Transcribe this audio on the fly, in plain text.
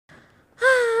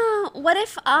what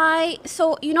if I...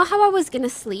 So, you know how I was gonna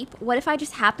sleep? What if I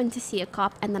just happened to see a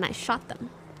cop and then I shot them?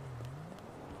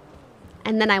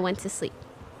 And then I went to sleep.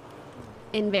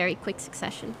 In very quick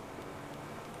succession.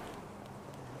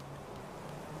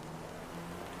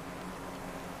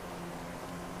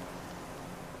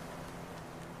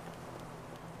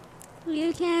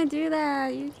 You can't do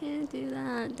that. You can't do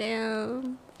that.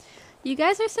 Damn. You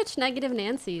guys are such negative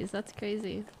Nancys. That's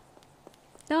crazy.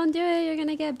 Don't do it. You're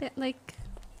gonna get bit. Like,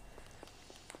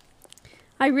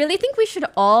 I really think we should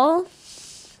all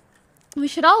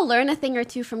learn a thing or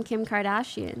two from Kim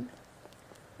Kardashian.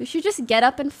 We should just get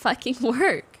up and fucking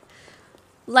work.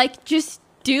 Like, just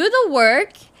do the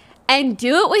work and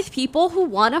do it with people who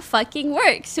want to fucking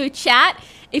work. So chat,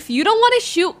 if you don't want to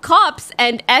shoot cops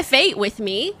and F8 with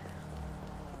me,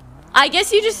 I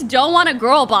guess you just don't want a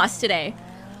girl boss today.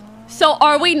 So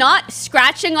are we not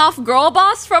scratching off girl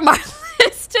boss from our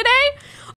list today?